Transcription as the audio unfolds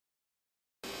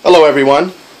Hello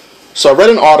everyone. So I read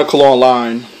an article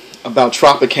online about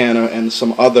Tropicana and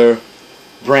some other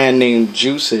brand name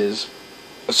juices,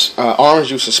 orange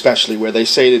juice especially, where they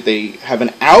say that they have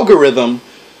an algorithm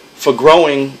for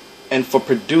growing and for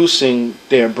producing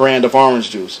their brand of orange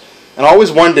juice. And I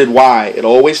always wondered why. It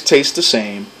always tastes the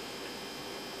same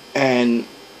and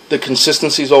the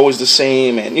consistency is always the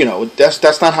same, and you know,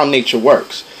 that's not how nature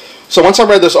works. So once I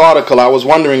read this article, I was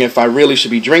wondering if I really should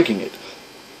be drinking it.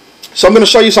 So I'm going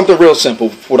to show you something real simple,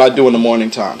 what I do in the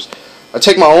morning times. I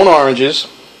take my own oranges,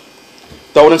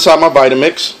 throw it inside my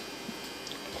Vitamix,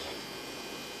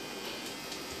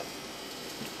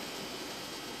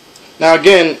 now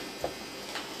again,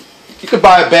 you could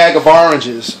buy a bag of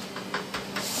oranges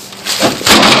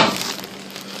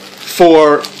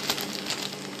for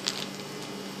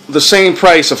the same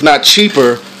price, if not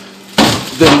cheaper,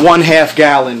 than 1/2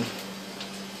 gallon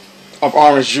of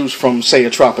orange juice from, say, a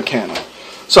Tropicana.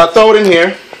 So I throw it in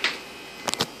here,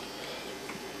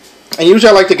 and usually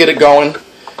I like to get it going.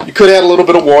 You could add a little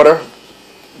bit of water,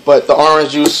 but the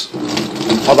orange juice,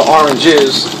 or the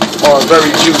oranges, are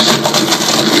very juicy.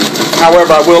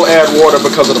 However, I will add water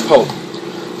because of the pulp,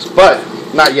 but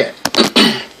not yet.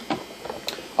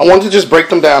 I want to just break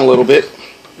them down a little bit.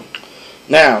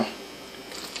 Now,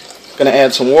 I'm going to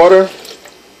add some water,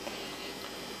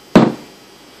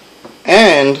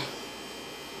 and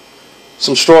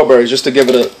some strawberries just to give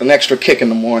it an extra kick in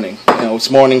the morning. You know,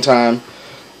 it's morning time,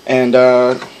 and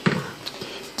I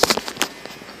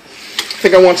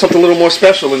think I want something a little more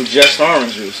special than just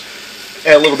orange juice.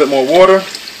 Add a little bit more water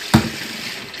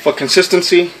for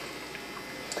consistency.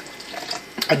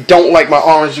 I don't like my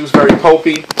orange juice very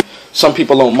pulpy. Some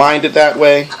people don't mind it that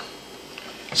way.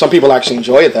 Some people actually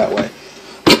enjoy it that way.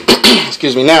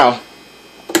 Excuse me. Now,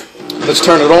 let's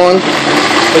turn it on.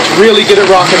 Let's really get it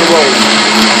rocking and rolling.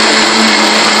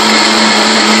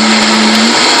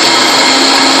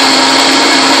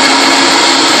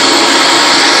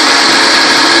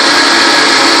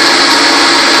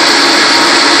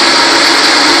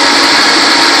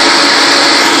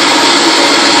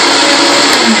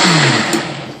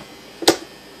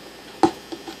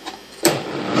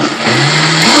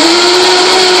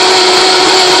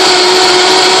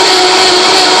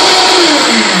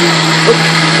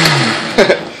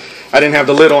 I didn't have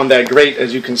the lid on that great,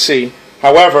 as you can see.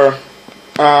 However,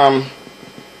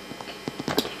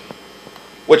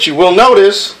 what you will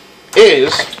notice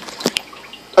is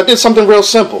I did something real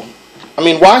simple. I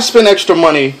mean, why spend extra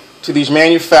money to these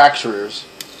manufacturers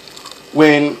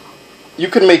when you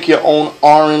can make your own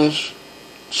orange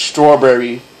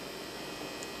strawberry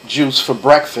juice for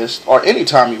breakfast or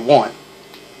anytime you want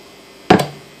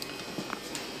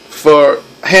for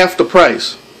half the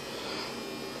price?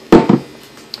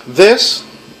 This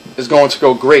is going to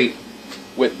go great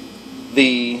with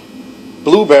the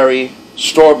blueberry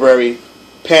strawberry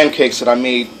pancakes that I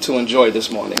made to enjoy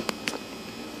this morning.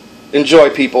 Enjoy,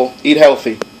 people. Eat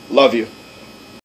healthy. Love you.